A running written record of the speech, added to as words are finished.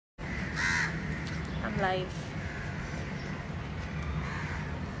on live.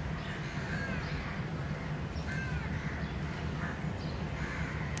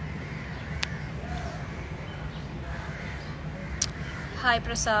 Hi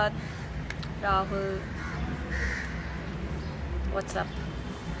Prasad, Rahul, what's up?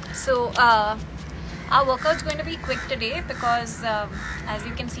 So our workout's going to be quick today because as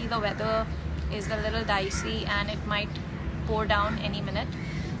you can see, the weather is a little dicey and it might pour down any minute.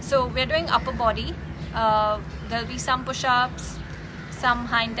 So we're doing upper body. There'll be some push-ups, some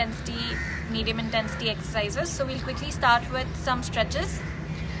high intensity, medium intensity exercises. So we'll quickly start with some stretches.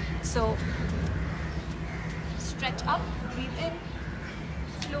 So stretch up, breathe in,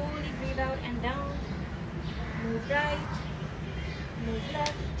 slowly breathe out and down, move right, move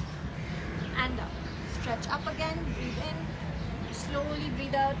left and up. Stretch up again, breathe in, slowly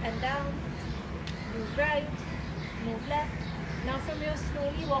breathe out and down, move right, move left. Now from here,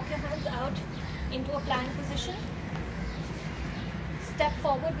 slowly walk your hands out into a plank position. Step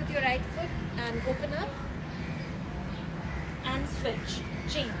forward with your right foot and open up and switch.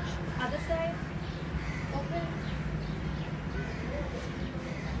 Change. Other side, open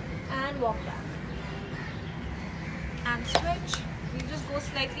and walk back. And switch. We just go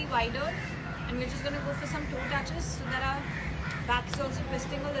slightly wider and we're just going to go for some toe touches so that our back is also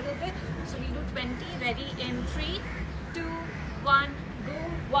twisting a little bit. So we do 20. Ready in 3, 2, 1, go.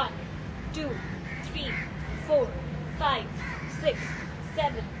 1, 2, 3, 4, 5, 6,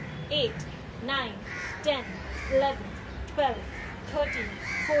 7, 8, 9, 10, 11, 12, 13,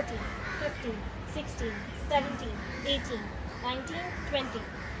 14, 15, 16, 17, 18, 19, 20.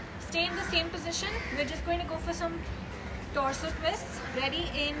 Stay in the same position. We're just going to go for some torso twists. Ready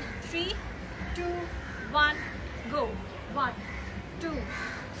in 3, 2, 1, go. 1, 2,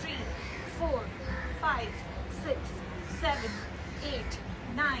 3, 4, 5, 6, 7, 8,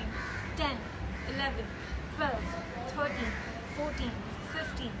 9, 10, 11, 12, 13, 14,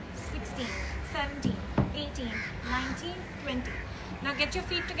 15, 16, 17, 18, 19, 20. Now get your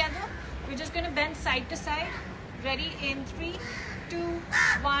feet together. We're just going to bend side to side. Ready in 3, 2,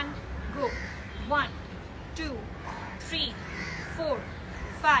 1, go. 1, 2, 3, 4,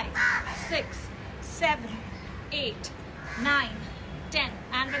 5, 6, 7, 8, 9, 10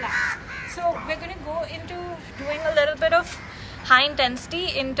 and relax. So we're going to go into doing a little bit of high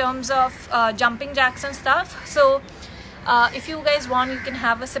intensity in terms of jumping jacks and stuff. So if you guys want, you can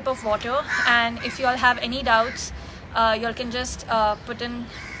have a sip of water, and if you all have any doubts, you all can just put in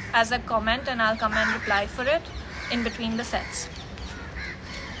as a comment and I'll come and reply for it in between the sets.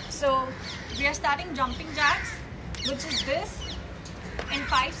 So we are starting jumping jacks, which is this, in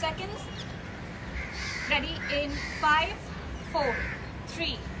 5 seconds. Ready in 5, 4,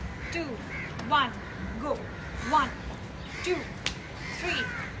 3, 2, 1, go. 1, 2, 3,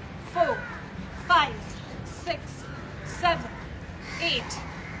 4, 5, 6, 7, 8,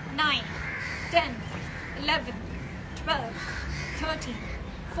 9, 10, 11, 12, 13,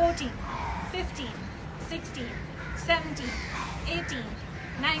 14, 15, 16, 17, 18,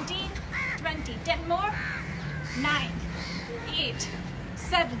 19, 20. 10 more. 9, 8,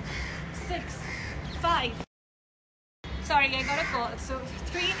 7, 6, 5. Sorry, I got a call. So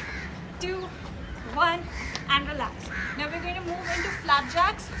 3, 2, 1 and relax. Now we're going to move into flat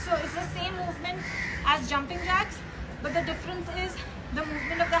jacks. So it's the same movement as jumping jacks, but the difference is the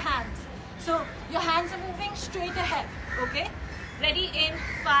movement of the hands. So your hands are moving straight ahead. Okay? Ready in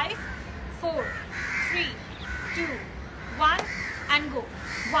 5, 4, 3, 2, 1 and go.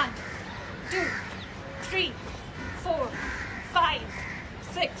 1, 2, 3, 4, 5,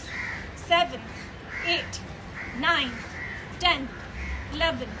 6, 7, 8, 9, 10,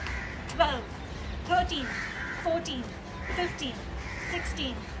 11, 12, 13, 14, 15,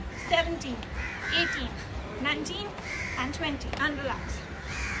 16, 17, 18, 19 and 20 and relax.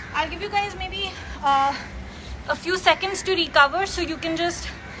 I'll give you guys maybe a few seconds to recover, so you can just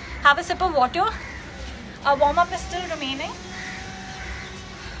have a sip of water. Our warm-up is still remaining.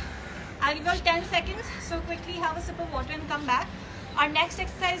 I'll give you all 10 seconds, so quickly have a sip of water and come back. Our next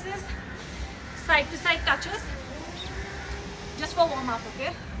exercise is side to side touches, just for warm-up,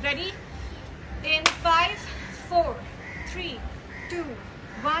 okay? Ready? In 5, 4, 3, 2,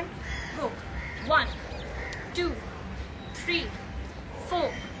 1, go. 1, 2, 3,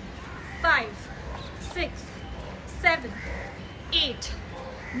 4, 5, 6, 7, 8,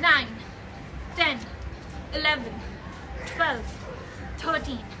 9, 10, 11, 12,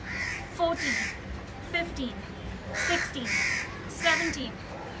 13, 14, 15, 16, 17,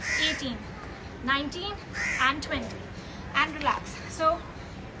 18, 19 and 20 and relax. So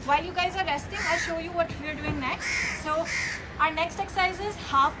while you guys are resting, I'll show you what we're doing next. So Our next exercise is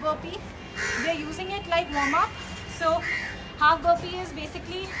half burpee. We are using it like warm up. So half burpee is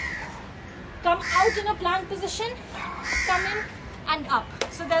basically come out in a plank position, come in and up.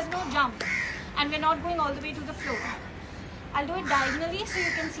 So there's no jump and we're not going all the way to the floor. I'll do it diagonally so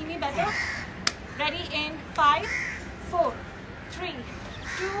you can see me better. Ready in 5, 4, 3,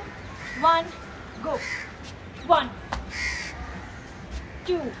 2, 1, go. 1,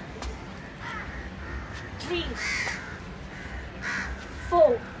 2, 3,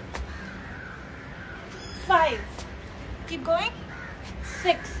 4, 5, keep going,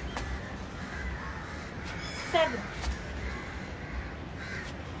 6, 7,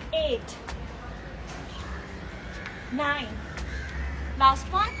 8, 9, last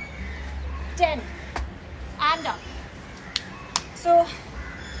one, 10, and up. So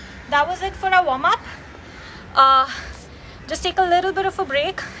that was it for our warm-up. Just take a little bit of a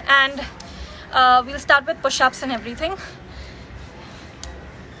break and we'll start with push-ups and everything.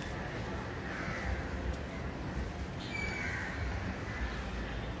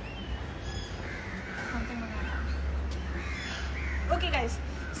 Okay guys,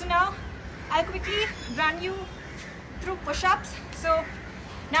 so now I'll quickly run you through push-ups. So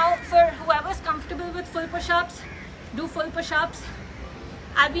now for whoever's comfortable with full push-ups, do full push-ups.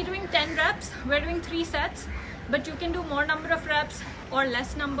 I'll be doing 10 reps. We're doing 3 sets, but you can do more number of reps or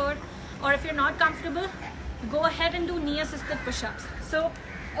less number, or if you're not comfortable, go ahead and do knee assisted push-ups. So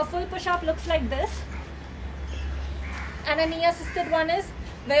a full push-up looks like this, and a knee assisted one is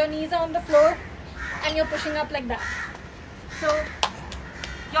where your knees are on the floor and you're pushing up like that. So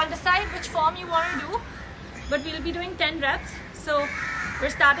you'll decide which form you want to do, but we'll be doing 10 reps. So we're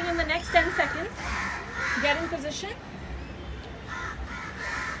starting in the next 10 seconds. Get in position.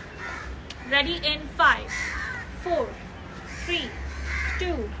 Ready in 5, 4, 3,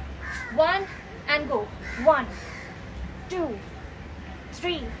 2, 1, and go. 1, 2,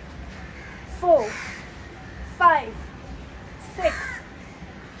 3, 4, 5, 6,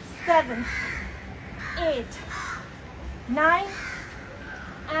 7, 8, 9,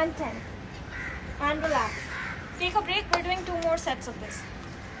 and 10. And relax. Take a break. We're doing 2 more sets of this.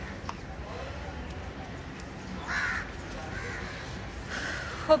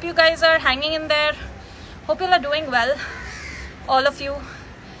 Hope you guys are hanging in there. Hope you are doing well, all of you,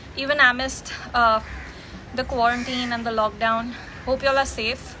 even amidst the quarantine and the lockdown. Hope you all are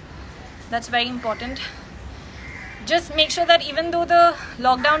safe. That's very important. Just make sure that even though the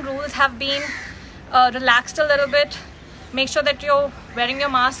lockdown rules have been relaxed a little bit, make sure that you're wearing your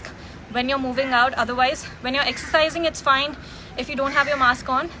mask when you're moving out. Otherwise, when you're exercising, it's fine if you don't have your mask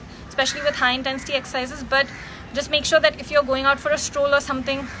on, especially with high intensity exercises, but just make sure that if you're going out for a stroll or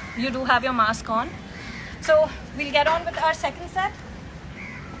something, you do have your mask on. So we'll get on with our second set.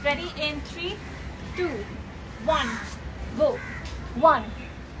 Ready in 3, 2, 1, go. 1,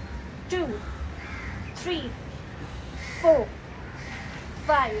 2, 3, 4,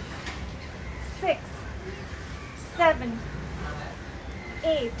 5, 6, 7,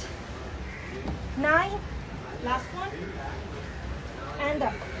 8, 9, last one, and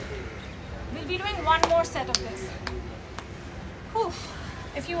up. We'll be doing 1 more set of this. Whew.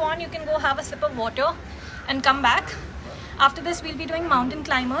 If you want, you can go have a sip of water and come back. After this, we'll be doing mountain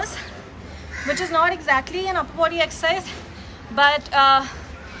climbers, which is not exactly an upper body exercise, but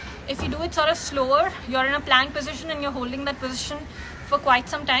if you do it sort of slower, you're in a plank position and you're holding that position for quite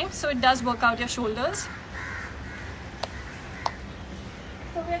some time, so it does work out your shoulders.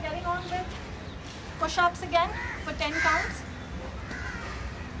 So we're getting on with push-ups again for 10 counts.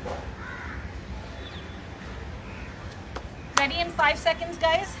 Ready in 5 seconds,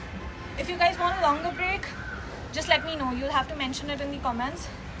 guys. If you guys want a longer break, just let me know. You'll have to mention it in the comments.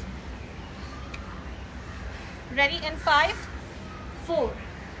 Ready in 5, 4,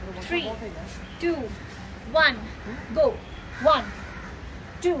 3, 2, 1, go. 1,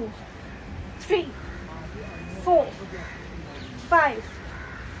 2, 3, 4, 5,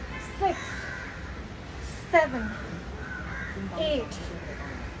 6, 7, 8,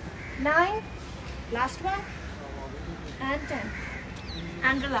 9, last one, and 10,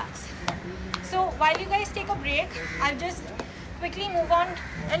 and relax. So while you guys take a break, I'll just quickly move on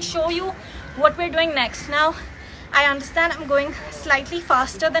and show you what we're doing next. Now, I understand I'm going slightly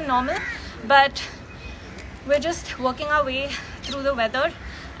faster than normal, but we're just working our way through the weather,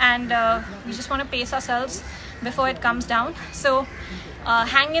 and we just want to pace ourselves before it comes down. So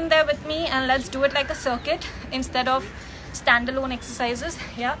hang in there with me and let's do it like a circuit instead of standalone exercises.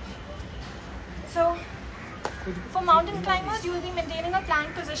 Yeah. So for mountain climbers, you will be maintaining a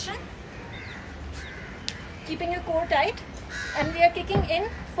plank position, keeping your core tight, and we are kicking in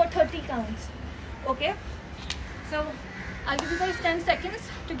for 30 counts. Okay, so I'll give you guys 10 seconds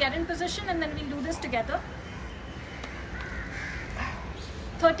to get in position, and then we'll do this together.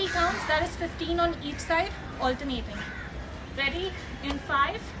 30 counts, that is 15 on each side, alternating. Ready? In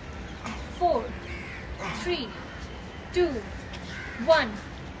 5, 4, 3, 2, 1,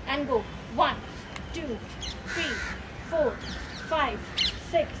 and go. 1, 2, 3, 4, 5,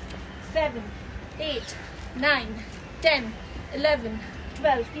 6, 7, 8, 9, 10, 11,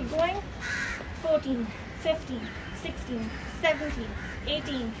 12. Keep going. 14, 15, 16, 17,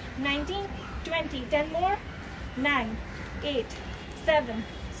 18, 19, 20. 10 more. 9, 8, 7,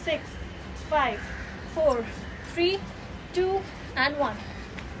 6, 5, 4, 3, 2, and 1.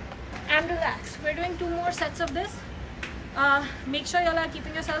 And relax. We're doing 2 more sets of this. Make sure y'all are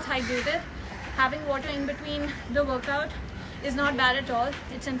keeping yourselves hydrated. Having water in between the workout is not bad at all.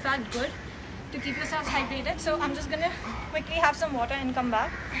 It's in fact good to keep yourselves hydrated. So I'm just gonna quickly have some water and come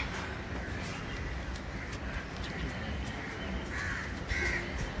back.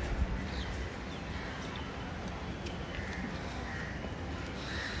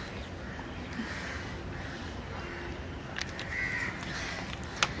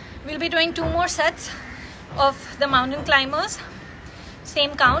 We'll be doing 2 more sets of the mountain climbers.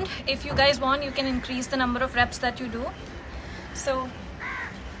 Same count. If you guys want, you can increase the number of reps that you do. So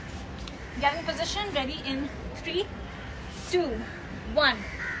get in position. Ready? In 3, 2, 1,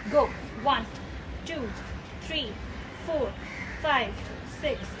 go. 1, 2, 3, 4, 5,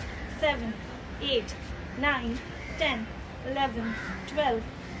 6, 7, 8, 9, 10, 11, 12,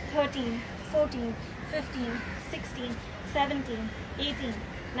 13, 14, 15, 16, 17, 18,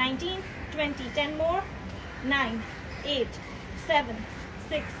 19, 20. 10 more. 9, 8, 7,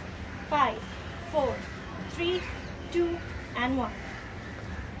 6, 5, 4, 3, 2, and 1.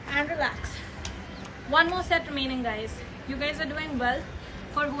 And relax. 1 more set remaining, guys. You guys are doing well.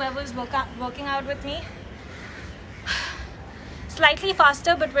 For whoever is working out with me, slightly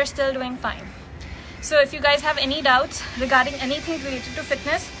faster, but we're still doing fine. So if you guys have any doubts regarding anything related to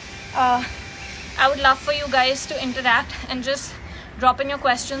fitness, I would love for you guys to interact and just drop in your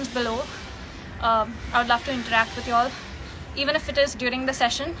questions below. I would love to interact with you all, even if it is during the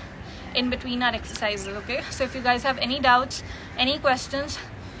session in between our exercises. Okay, so if you guys have any doubts, any questions,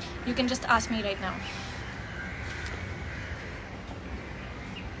 you can just ask me right now.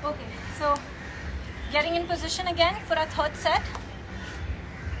 Okay, so getting in position again for our 3rd set.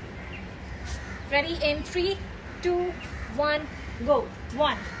 Ready? In 3, 2, 1, go.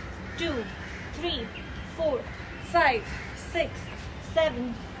 1, 2, 3, 4, 5, 6,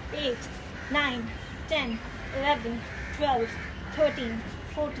 7, 8, 9, 10, 11, 12, 13,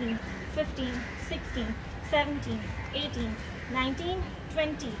 14, 15, 16, 17, 18, 19,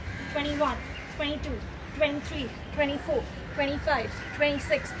 20, 21, 22, 23, 24, 25,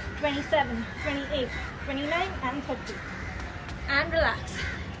 26, 27, 28, 29, and 30. And relax.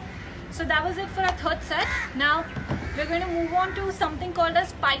 So that was it for our 3rd set. Now we're going to move on to something called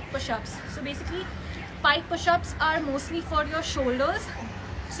as pike push-ups. So basically, pike push-ups are mostly for your shoulders.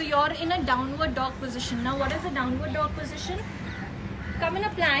 So you're in a downward dog position. Now what is a downward dog position? Come in a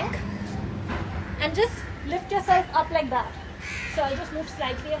plank and just lift yourself up like that. So I'll just move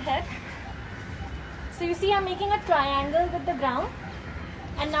slightly ahead. So you see I'm making a triangle with the ground,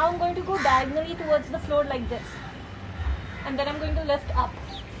 and now I'm going to go diagonally towards the floor like this, and then I'm going to lift up.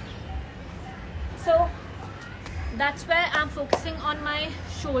 So that's where I'm focusing on my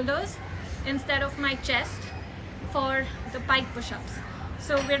shoulders instead of my chest for the pike push-ups.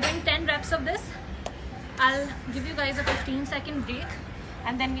 So we're doing 10 reps of this. I'll give you guys a 15-second break,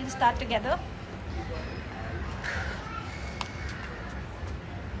 and then we'll start together.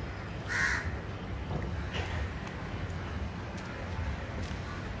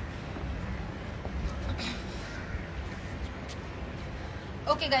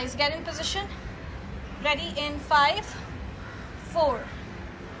 Okay guys, get in position. Ready? In 5, 4,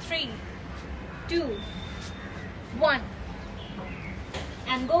 3, 2, 1,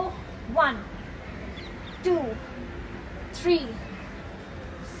 and go. 1, 2, 3,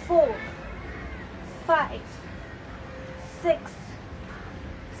 4, 5, 6,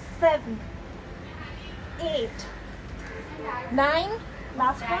 7, 8, 9.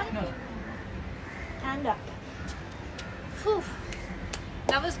 Last one. And up. Whew.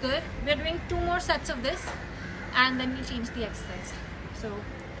 That was good. We're doing 2 more sets of this, and then we'll change the exercise. So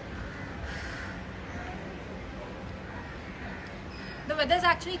the weather is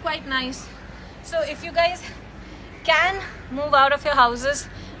actually quite nice. So if you guys can move out of your houses,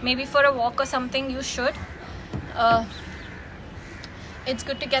 maybe for a walk or something, you should. It's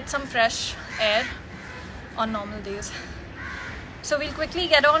good to get some fresh air on normal days. So we'll quickly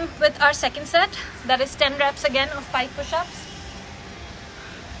get on with our second set. That is 10 reps again of pike push-ups.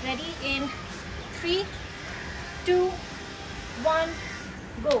 Ready in 3, 2, 1,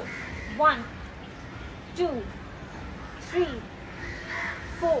 go. 1, 2, 3,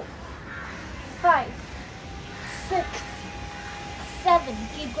 4, 5, 6, 7.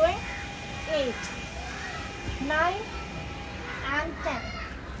 Keep going. 8, 9, and 10.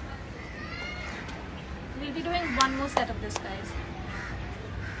 We'll be doing one more set of this, guys.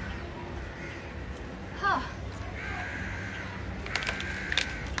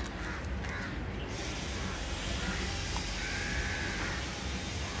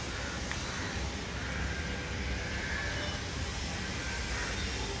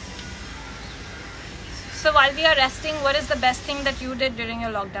 So while we are resting, what is the best thing that you did during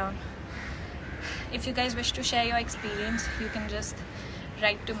your lockdown? If you guys wish to share your experience, you can just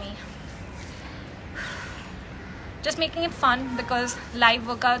write to me. Just making it fun, because live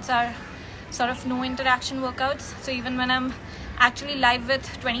workouts are sort of no interaction workouts. So even when I'm actually live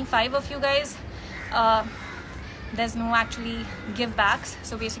with 25 of you guys, there's no actually give backs.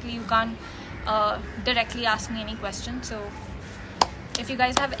 So basically you can't directly ask me any questions. So if you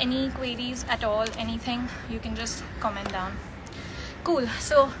guys have any queries at all, anything, you can just comment down. Cool.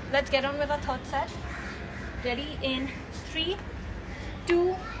 So let's get on with our third set. Ready in 3,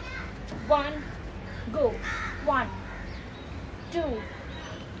 2, 1, go. 1, 2,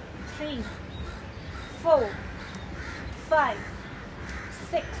 3, 4, 5,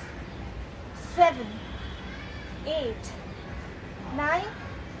 6, 7, 8, 9,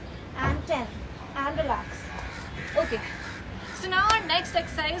 and 10. And relax. Okay. So now our next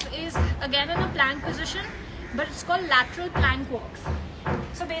exercise is again in a plank position, but it's called lateral plank walks.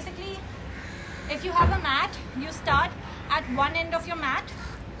 So basically, if you have a mat, you start at one end of your mat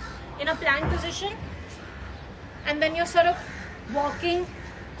in a plank position, and then you're sort of walking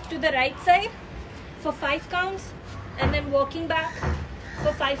to the right side for 5 counts, and then walking back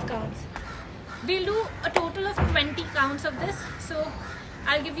for 5 counts. We'll do a total of 20 counts of this. So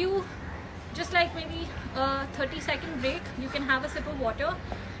I'll give you just like maybe a 30-second break. You can have a sip of water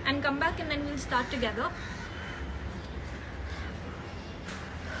and come back, and then we'll start together.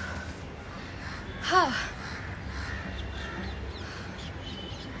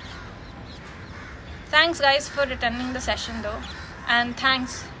 Thanks guys for attending the session though, and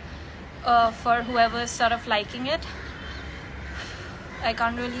thanks for whoever's sort of liking it. I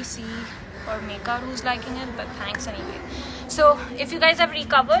can't really see or make out who's liking it, but thanks anyway. So if you guys have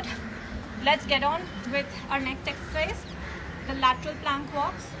recovered, let's get on with our next exercise, the lateral plank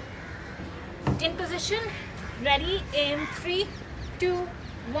walks. In position, ready in 3, 2,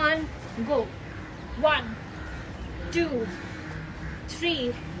 1, go. 1, 2,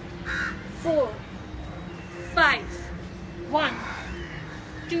 3, 4, 5. 1,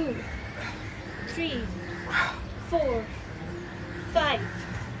 2, 3, 4, 5.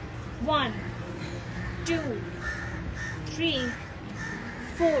 1, 2, 3,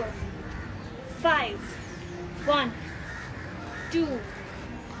 4, 5. 1, 2,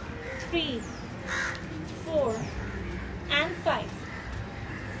 3, 4, and 5.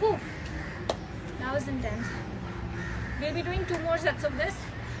 Whew. That was intense. We'll be doing 2 more sets of this,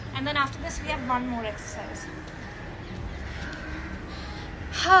 and then after this we have 1 more exercise.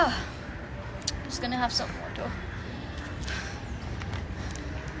 Just gonna have some water.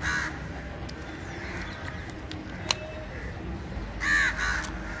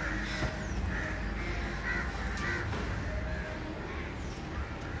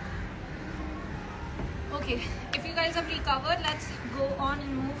 Okay, if you guys have recovered, let's go on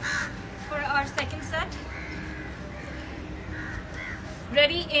and move for our second set.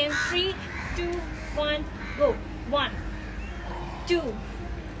 Ready in 3, 2, 1, go. 1, 2,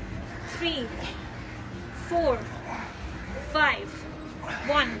 3, 4, 5.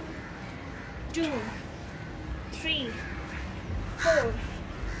 1, 2, 3, 4,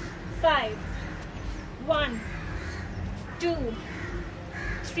 5. 1, 2,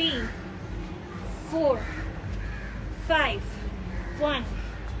 3, 4, 5. 1,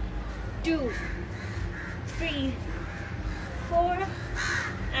 2, 3, 4,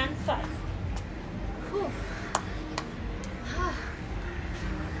 and 5. Whew.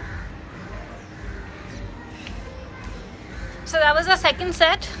 So that was our second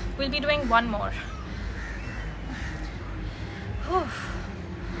set. We'll be doing 1 more. Whew.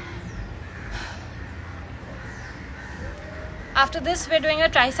 After this, we're doing a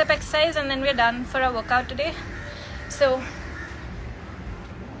tricep exercise, and then we're done for our workout today. So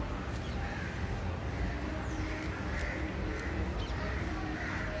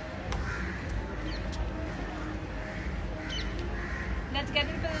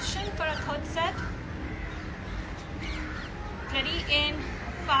third set. Ready in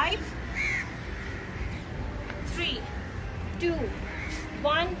 5, 3, 2,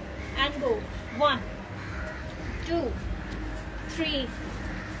 1 and go. 1, 2, 3,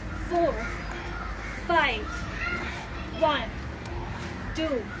 4, 5. 1,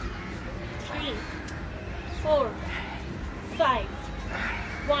 2, 3, 4, 5.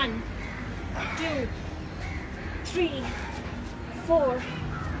 1, 2, 3, 4,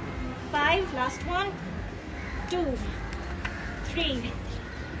 5. Last one. 2, 3,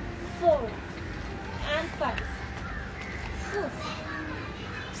 4 and 5.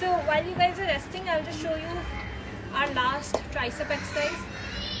 So while you guys are resting, I'll just show you our last tricep exercise.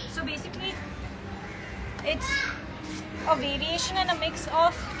 So basically it's a variation and a mix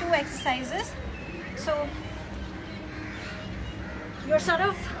of 2 exercises. So you're sort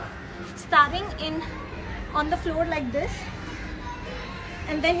of starting in on the floor like this,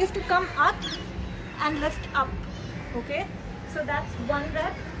 and then you have to come up and lift up. Okay, so that's 1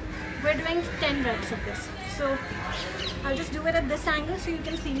 rep. We're doing 10 reps of this. So I'll just do it at this angle so you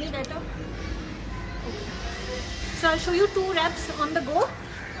can see me better. Okay. So I'll show you 2 reps on the go.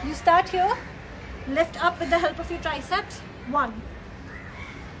 You start here, lift up with the help of your triceps. 1,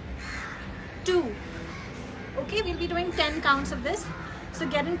 2. Okay, we'll be doing 10 counts of this. So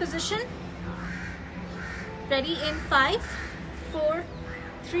get in position. Ready in 5, 4,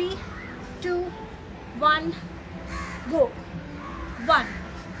 3, 2, 1, go. 1,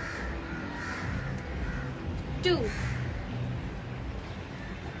 2,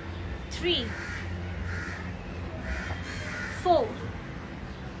 3, 4,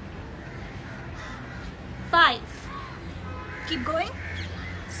 5. Keep going.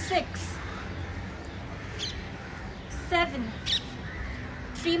 6, 7.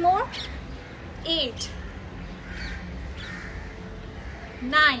 3 more. 8,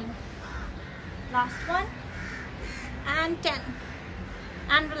 9. Last one. And 10.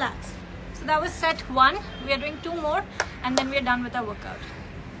 And relax. So that was set 1. We are doing 2 more and then we are done with our workout.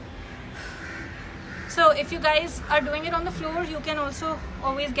 So if you guys are doing it on the floor, you can also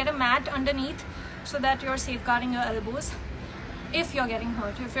always get a mat underneath so that you're safeguarding your elbows if you're getting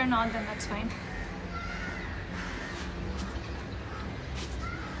hurt. If you're not, then that's fine.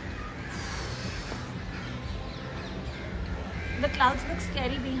 The clouds look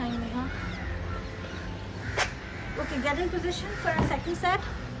scary behind me, huh? Okay, get in position for our second set.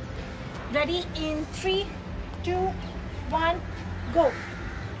 Ready in 3, 2, 1, go.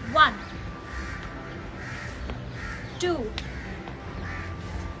 1, 2,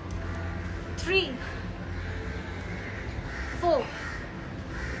 3, 4,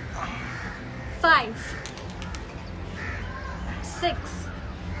 5, 6,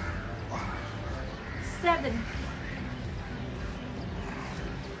 7,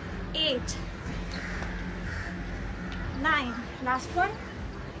 8, 9. Last one.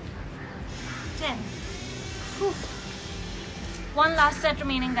 10. Whew. 1 last set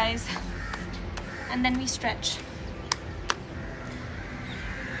remaining, guys, and then we stretch.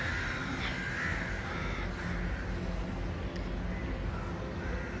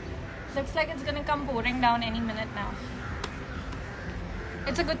 Looks like it's gonna come pouring down any minute now.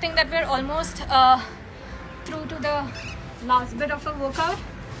 It's a good thing that we're almost through to the last bit of a workout.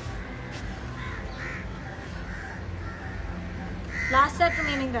 Last set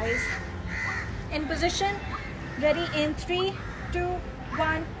remaining, guys. In position, ready in 3, 2,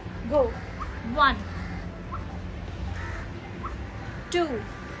 1, go. 1, 2,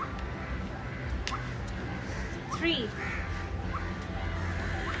 3,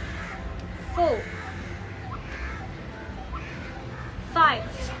 4,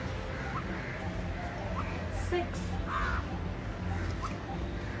 5, 6,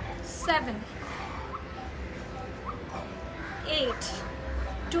 7, 8.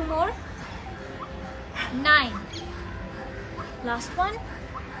 2 more. 9. Last one.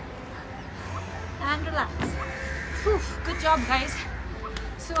 And relax. Whew, good job, guys.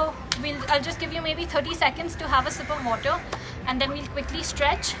 So I'll just give you maybe 30 seconds to have a sip of water, and then we'll quickly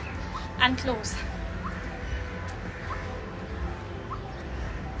stretch and close.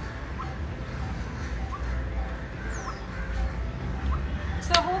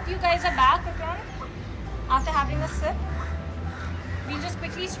 So hope you guys are back again after having a sip. We'll just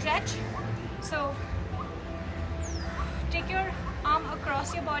quickly stretch. So take your arm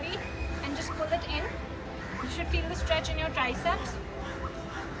across your body and just pull it in. You should feel the stretch in your triceps.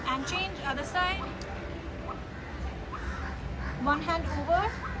 And change other side. One hand over.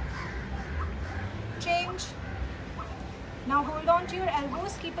 Change. Now hold on to your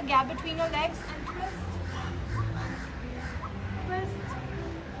elbows. Keep a gap between your legs and twist. Twist.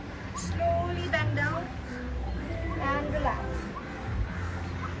 Slow. slowly bend down and relax.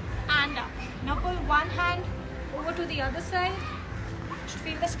 And up. Now pull one hand over to the other side. Should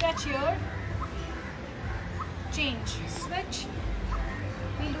feel the stretch here. Change, switch.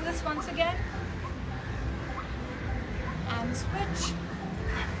 We'll do this once again. And switch.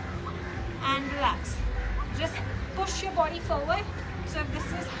 And relax. Just push your body forward. So if this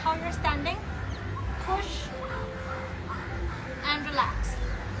is how you're standing, push and relax.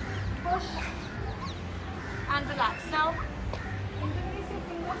 Push and relax. Now, interlace your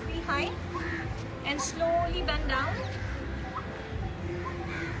fingers behind and slowly bend down.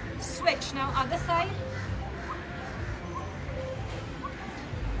 Switch. Now, other side.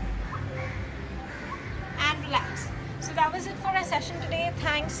 And relax. So that was it for our session today.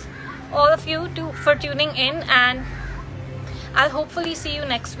 Thanks all of you for tuning in, and I'll hopefully see you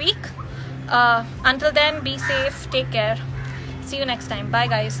next week. Until then, be safe, take care. See you next time. Bye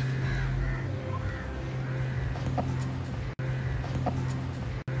guys.